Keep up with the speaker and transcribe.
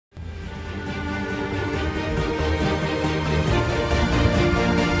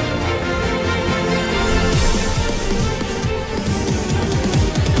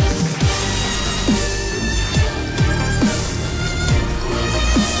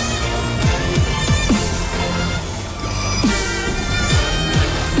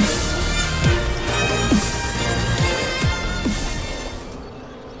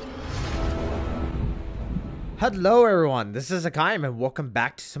Hello everyone, this is Hakaym and welcome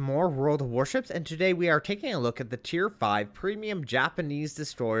back to some more World of Warships, and today we are taking a look at the Tier 5 premium Japanese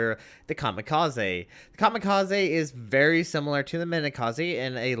destroyer, the Kamikaze. The Kamikaze is very similar to the minekaze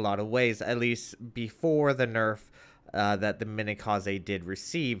in a lot of ways, at least before the nerf that the minekaze did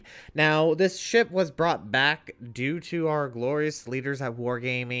receive. Now, this ship was brought back due to our glorious leaders at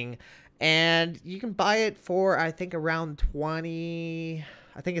Wargaming, and you can buy it for, I think, around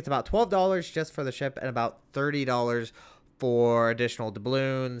I think it's about $12 just for the ship and about $30 for additional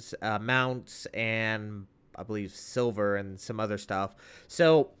doubloons, mounts, and I believe silver and some other stuff.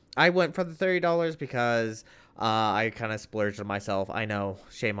 So I went for the $30 because I kind of splurged on myself. I know,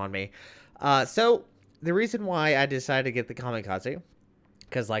 shame on me. So the reason why I decided to get the Kamikaze,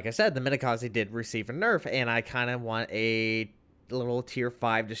 because like I said, the minekaze did receive a nerf, and I kind of want a little tier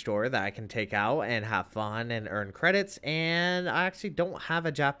 5 destroyer that I can take out and have fun and earn credits. And I actually don't have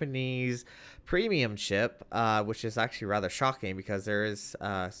a Japanese premium ship, which is actually rather shocking because there is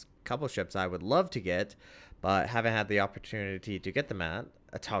a couple ships I would love to get, but haven't had the opportunity to get them at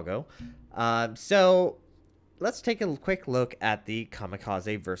Togo. So let's take a quick look at the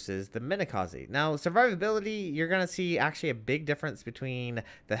Kamikaze versus the minekaze. Now, survivability, you're going to see actually a big difference between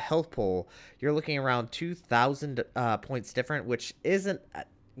the health pool. You're looking around 2,000 points different, which isn't, a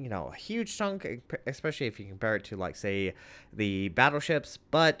huge chunk, especially if you compare it to, like, say, the battleships.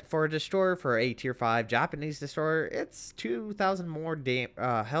 But for a destroyer, for a tier 5 Japanese destroyer, it's 2,000 more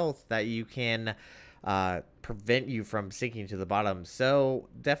health that you can prevent you from sinking to the bottom. So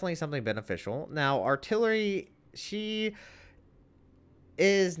definitely something beneficial. Now, artillery, she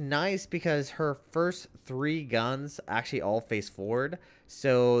is nice because her first 3 guns actually all face forward,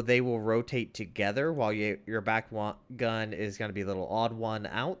 so they will rotate together while your back gun is going to be a little odd one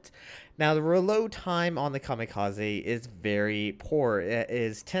out. Now, the reload time on the Kamikaze is very poor. It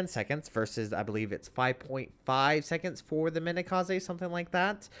is 10 seconds versus, I believe it's 5.5 seconds for the minekaze, something like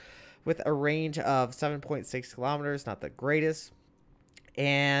that, with a range of 7.6 kilometers, not the greatest,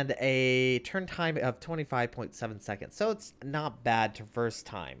 and a turn time of 25.7 seconds. So it's not bad to first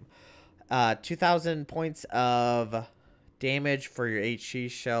time. 2,000 points of damage for your HE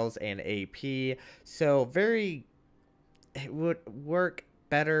shells and AP. So it would work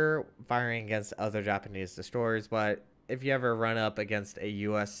better firing against other Japanese destroyers, but if you ever run up against a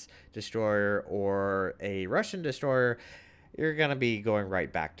US destroyer or a Russian destroyer, you're going to be going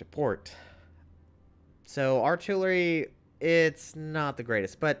right back to port. So artillery, it's not the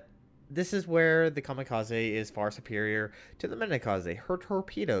greatest, but this is where the Kamikaze is far superior to the minekaze. Her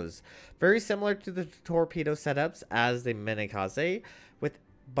torpedoes, very similar to the torpedo setups as the minekaze,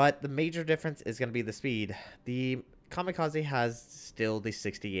 but the major difference is going to be the speed. The Kamikaze has still the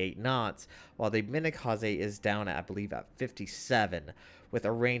 68 knots, while the minekaze is down at, I believe, at 57, with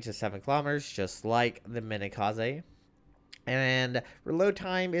a range of 7 kilometers, just like the minekaze. And reload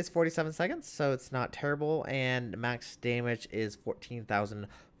time is 47 seconds, so it's not terrible, and max damage is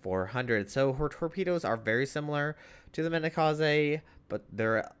 14,400. So her torpedoes are very similar to the minekaze, but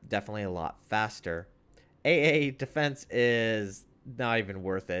they're definitely a lot faster. AA defense is not even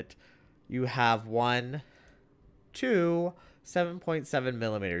worth it. You have 7.7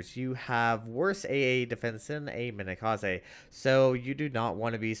 millimeters. You have worse AA defense than a minekaze, so you do not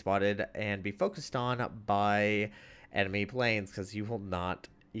want to be spotted and be focused on by enemy planes, because you will not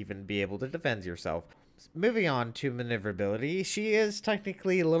even be able to defend yourself. Moving on to maneuverability, she is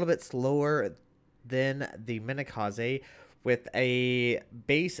technically a little bit slower than the minekaze, with a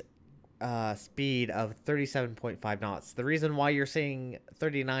base speed of 37.5 knots. The reason why you're seeing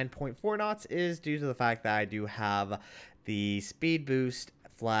 39.4 knots is due to the fact that I do have the speed boost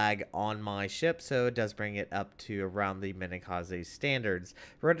flag on my ship, so it does bring it up to around the minekaze standards.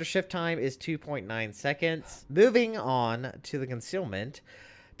 Rudder shift time is 2.9 seconds. Moving on to the concealment,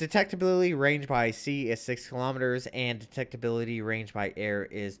 detectability range by sea is 6 kilometers, and detectability range by air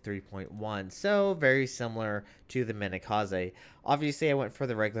is 3.1. So very similar to the minekaze. Obviously, I went for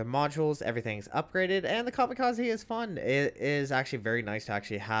the regular modules. Everything's upgraded, and the Kamikaze is fun. It is actually very nice to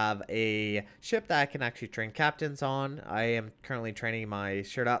actually have a ship that I can actually train captains on. I am currently training my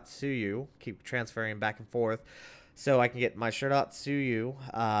Shiratsuyu, keep transferring back and forth, so I can get my Shiratsuyu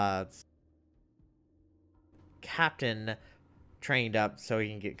captain trained up so he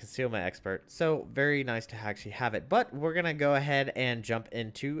can get concealment expert. So very nice to actually have it. But we're gonna go ahead and jump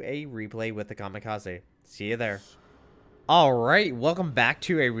into a replay with the Kamikaze. See you there. Alright, welcome back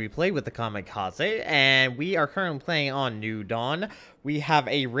to a replay with the Kamikaze, and we are currently playing on New Dawn. We have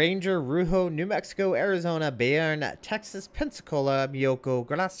a Ranger, Rujo, New Mexico, Arizona, Bayern, Texas, Pensacola, Miyoko,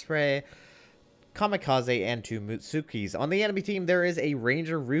 Grasspre, Kamikaze, and 2 Mutsukis. On the enemy team, there is a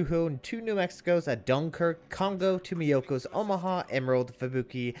Ranger Ruho and 2 New Mexicos, a Dunkirk, Congo, 2 Miyokos, Omaha, Emerald,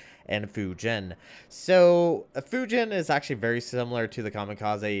 Fubuki, and Fujin. So, Fujin is actually very similar to the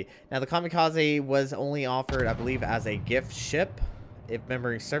Kamikaze. Now, the Kamikaze was only offered, I believe, as a gift ship. If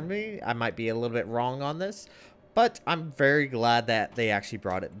memory serves me, I might be a little bit wrong on this. But I'm very glad that they actually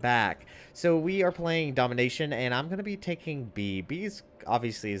brought it back. So we are playing Domination, and I'm going to be taking B. B is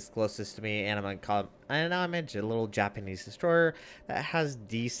obviously is closest to me, and I'm going to call, and I mentioned a little Japanese destroyer that has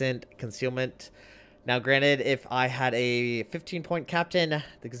decent concealment. Now, granted, if I had a 15-point captain,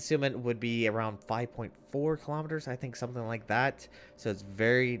 the concealment would be around 5.4 kilometers, I think, something like that. So it's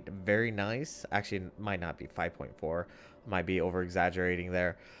very, very nice. Actually, it might not be 5.4. Might be over-exaggerating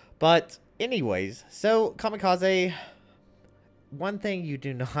there. But anyways, so Kamikaze, one thing you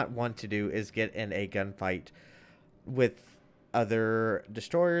do not want to do is get in a gunfight with other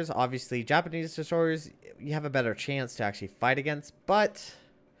destroyers. Obviously, Japanese destroyers, you have a better chance to actually fight against, but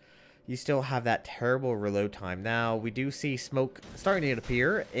you still have that terrible reload time. Now, we do see smoke starting to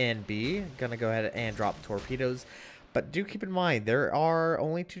appear in B. Gonna go ahead and drop torpedoes. But do keep in mind, there are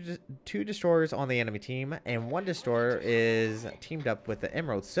only two destroyers on the enemy team, and 1 destroyer is teamed up with the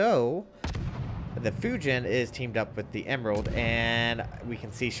Emerald. So, the Fujin is teamed up with the Emerald, and we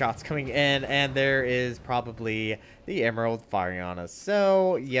can see shots coming in, and there is probably the Emerald firing on us.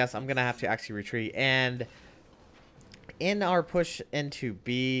 So, yes, I'm going to have to actually retreat, and in our push into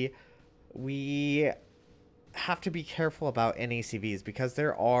B, we have to be careful about any CVs, because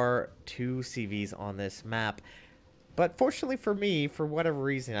there are 2 CVs on this map. But fortunately for me, for whatever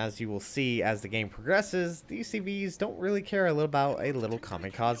reason, as you will see as the game progresses, these CVs don't really care about a little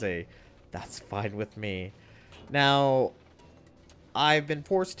Kamikaze. That's fine with me. Now, I've been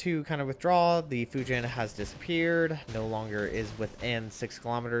forced to kind of withdraw. The Fujin has disappeared, no longer is within 6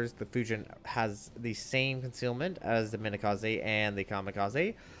 kilometers. The Fujin has the same concealment as the minekaze and the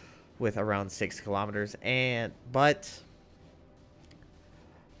Kamikaze, with around 6 kilometers. But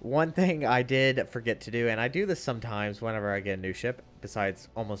one thing I did forget to do, and I do this sometimes whenever I get a new ship, besides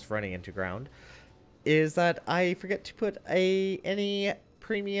almost running into ground, is that I forget to put any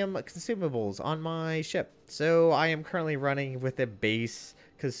premium consumables on my ship. So I am currently running with the base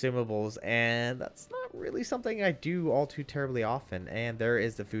consumables, and that's not really something I do all too terribly often. And there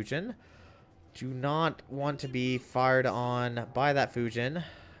is the Fujin. Do not want to be fired on by that Fujin.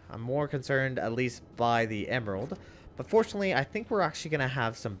 I'm more concerned at least by the Emerald. But fortunately, I think we're actually going to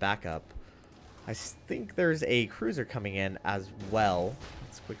have some backup. I think there's a cruiser coming in as well.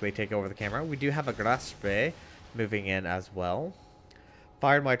 Let's quickly take over the camera. We do have a Graspe moving in as well.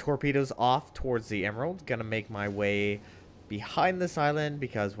 Fired my torpedoes off towards the Emerald. Gonna make my way behind this island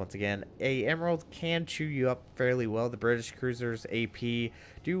because, once again, a Emerald can chew you up fairly well. The British cruisers AP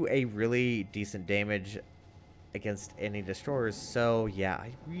do a really decent damage against any destroyers. So, yeah,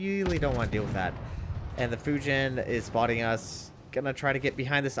 I really don't want to deal with that. And the Fujin is spotting us. Gonna try to get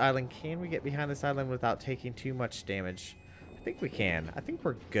behind this island. Can we get behind this island without taking too much damage? I think we can. I think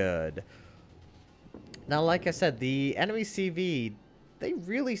we're good. Now, like I said, the enemy CV, they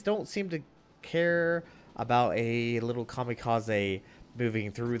really don't seem to care about a little Kamikaze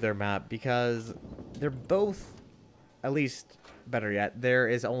moving through their map because they're both, at least better yet, there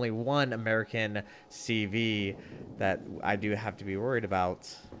is only one American CV that I do have to be worried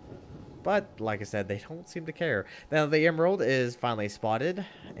about. But, like I said, they don't seem to care. Now, the Emerald is finally spotted.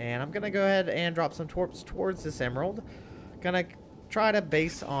 And I'm going to go ahead and drop some torps towards this Emerald. Going to try to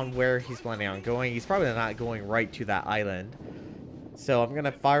base on where he's planning on going. He's probably not going right to that island. So, I'm going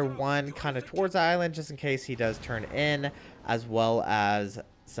to fire one kind of towards the island just in case he does turn in. As well as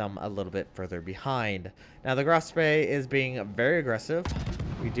some a little bit further behind. Now, the Graspe is being very aggressive.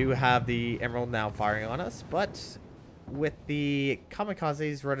 We do have the Emerald now firing on us. But with the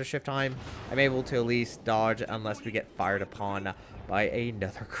Kamikaze's rudder shift time, I'm able to at least dodge unless we get fired upon by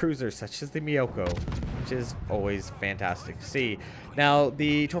another cruiser such as the Miyoko, which is always fantastic to see. Now,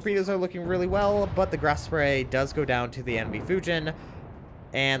 the torpedoes are looking really well, but the grass spray does go down to the enemy Fujin,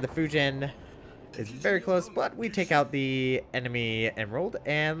 and the Fujin is very close, but we take out the enemy Emerald,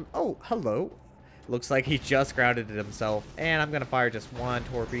 and oh, hello. Looks like he just grounded it himself, and I'm going to fire just one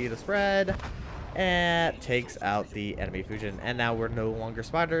torpedo spread. And takes out the enemy Fujin. And now we're no longer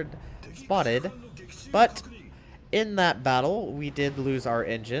spotted. But in that battle, we did lose our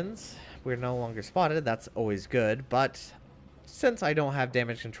engines. We're no longer spotted. That's always good. But since I don't have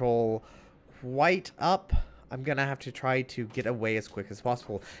damage control quite up, I'm going to have to try to get away as quick as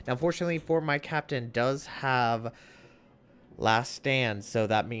possible. Now, fortunately for my captain does have last stand, so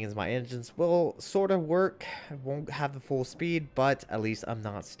that means my engines will sort of work. I won't have the full speed, but at least I'm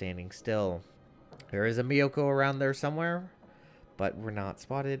not standing still. There is a Miyoko around there somewhere, but we're not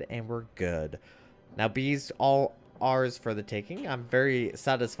spotted and we're good. Now B's all ours for the taking. I'm very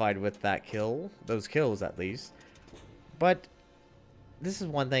satisfied with that kill, those kills at least. But this is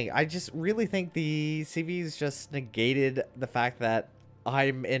one thing. I just really think the CVs just negated the fact that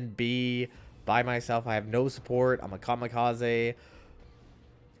I'm in B by myself. I have no support. I'm a kamikaze.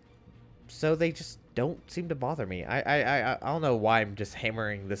 So they just don't seem to bother me. I don't know why I'm just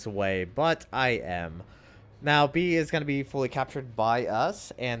hammering this away, but I am. Now B is going to be fully captured by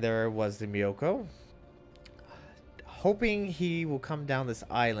us, and there was the Miyoko. Hoping he will come down this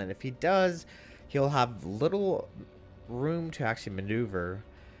island. If he does, he'll have little room to actually maneuver,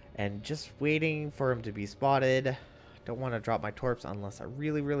 and just waiting for him to be spotted. Don't want to drop my torps unless I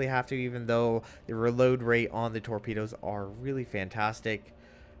really have to, even though the reload rate on the torpedoes are really fantastic.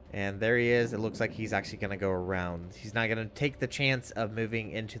 And there he is. It looks like he's actually going to go around. He's not going to take the chance of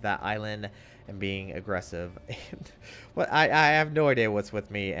moving into that island and being aggressive. And well, I have no idea what's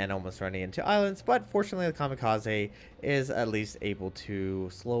with me and almost running into islands, but fortunately the kamikaze is at least able to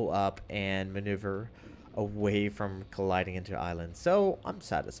slow up and maneuver away from colliding into islands. So I'm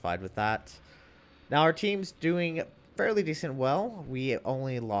satisfied with that. Now our team's doing fairly decent well. We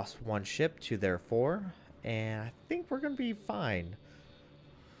only lost one ship to their 4, and I think we're going to be fine.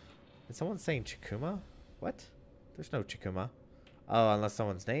 Is someone saying Chikuma? What? There's no Chikuma. Oh, unless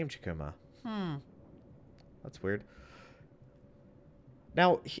someone's named Chikuma. That's weird.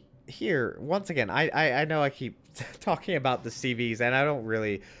 Now, here, once again, I know I keep talking about the CVs, and I don't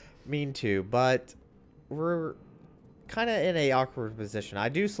really mean to, but we're kind of in a awkward position. I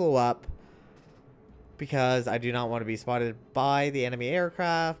do slow up because I do not want to be spotted by the enemy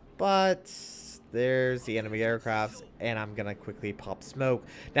aircraft, but there's the enemy aircrafts, and I'm gonna quickly pop smoke.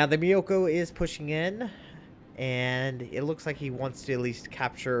 Now the Miyoko is pushing in, and it looks like he wants to at least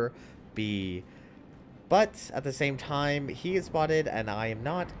capture B, but at the same time he is spotted and I am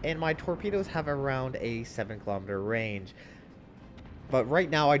not, and my torpedoes have around a 7-kilometer range. But right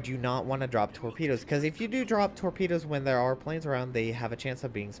now I do not want to drop torpedoes, because if you do drop torpedoes when there are planes around, they have a chance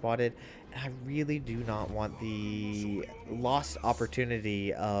of being spotted. And I really do not want the lost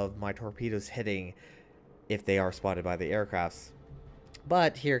opportunity of my torpedoes hitting if they are spotted by the aircrafts.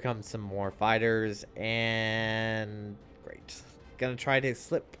 But here comes some more fighters, and great. Gonna try to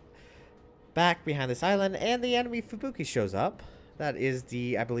slip back behind this island, and the enemy Fubuki shows up. That is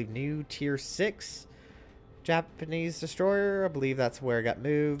the, I believe, new tier 6 Japanese destroyer. I believe that's where it got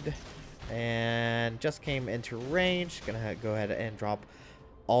moved, and just came into range. Gonna go ahead and drop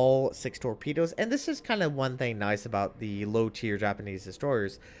all 6 torpedoes. And this is kind of one thing nice about the low tier Japanese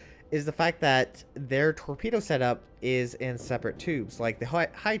destroyers, is the fact that their torpedo setup is in separate tubes. Like the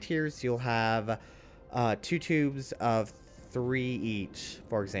high tiers, you'll have 2 tubes of 3 each,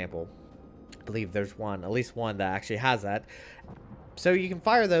 for example. I believe there's at least one that actually has that. So you can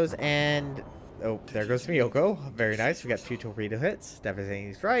fire those, and oh, there goes Miyoko. Very nice. We got 2 torpedo hits.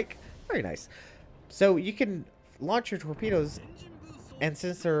 Devastating strike. Very nice. So you can launch your torpedoes, and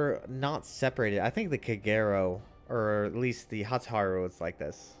since they're not separated, I think the Kagero, or at least the Hatsuharu, is like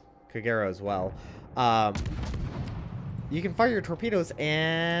this. Kagero as well. You can fire your torpedoes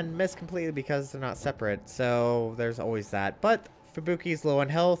and miss completely because they're not separate. So there's always that. But Fubuki's low on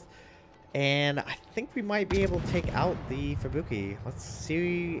health, and I think we might be able to take out the Fubuki. Let's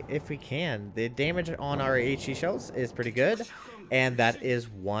see if we can. The damage on our HE shells is pretty good, and that is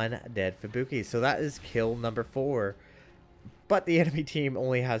 1 dead Fubuki. So that is kill number 4. But the enemy team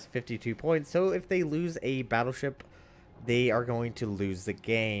only has 52 points, so if they lose a battleship, they are going to lose the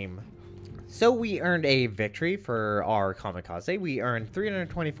game. So we earned a victory for our Kamikaze. We earned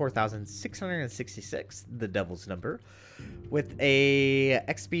 324,666, the devil's number, with a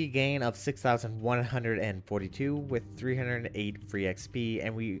XP gain of 6,142 with 308 free XP,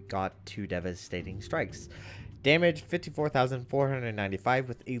 and we got 2 devastating strikes. Damage 54,495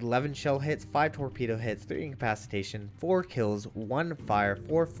 with 11 shell hits, 5 torpedo hits, 3 incapacitation, 4 kills, 1 fire,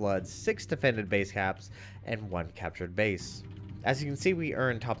 4 floods, 6 defended base caps, and 1 captured base. As you can see, we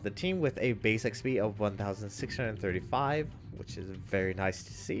earned top of the team with a base XP of 1,635, which is very nice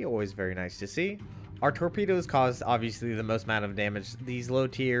to see, always very nice to see. Our torpedoes caused obviously the most amount of damage. These low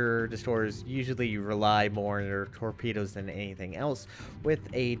tier destroyers usually rely more on their torpedoes than anything else, with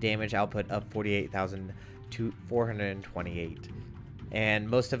a damage output of 48,428. And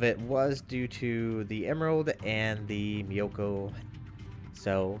most of it was due to the Emerald and the Miyoko.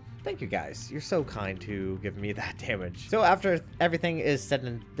 So thank you guys, you're so kind to give me that damage. So after everything is said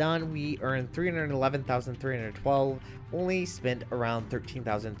and done, we earned 311,312, only spent around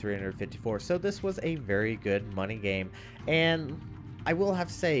 13,354. So this was a very good money game, and I will have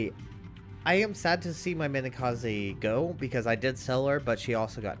to say, I am sad to see my minekaze go because I did sell her, but she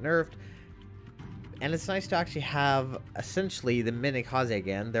also got nerfed. And it's nice to actually have essentially the minekaze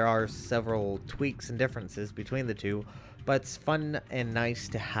again. There are several tweaks and differences between the two, but it's fun and nice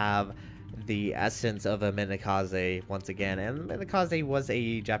to have the essence of a minekaze once again. And minekaze was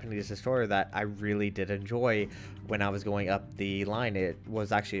a Japanese destroyer that I really did enjoy when I was going up the line. It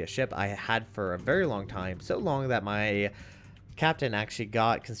was actually a ship I had for a very long time, so long that my captain actually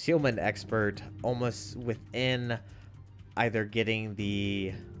got concealment expert almost within either getting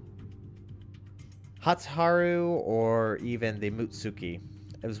the Hatsuharu or even the Mutsuki.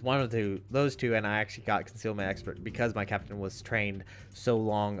 It was one of those two, and I actually got concealment expert because my captain was trained so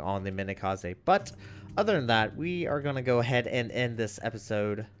long on the minekaze. But other than that, we are going to go ahead and end this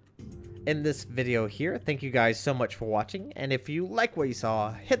episode in this video here. Thank you guys so much for watching, and if you like what you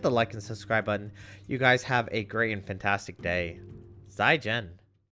saw, hit the like and subscribe button. You guys have a great and fantastic day. Zaijen.